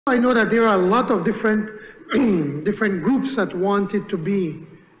I know that there are a lot of different different groups that wanted to be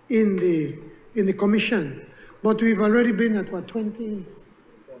in the commission, but we've already been at what,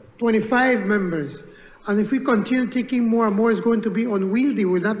 25 members, and if we continue taking more and more, it's going to be unwieldy.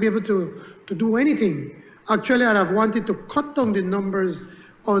 We'll not be able to do anything. Actually, I'd have wanted to cut down the numbers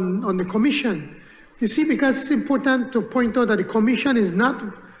on the commission. You see, because it's important to point out that the commission is not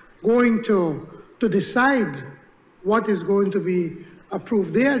going to decide what is going to be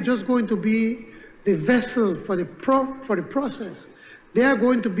approved. They are just going to be the vessel for the process. They are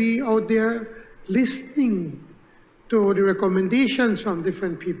going to be out there listening to the recommendations from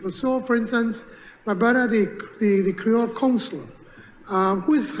different people. So, for instance, my brother, the Kriol Council,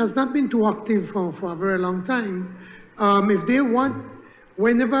 who has not been too active for a very long time, if they want,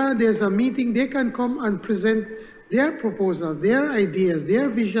 whenever there's a meeting, they can come and present their proposals, their ideas, their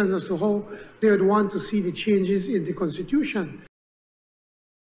visions as to how they would want to see the changes in the Constitution.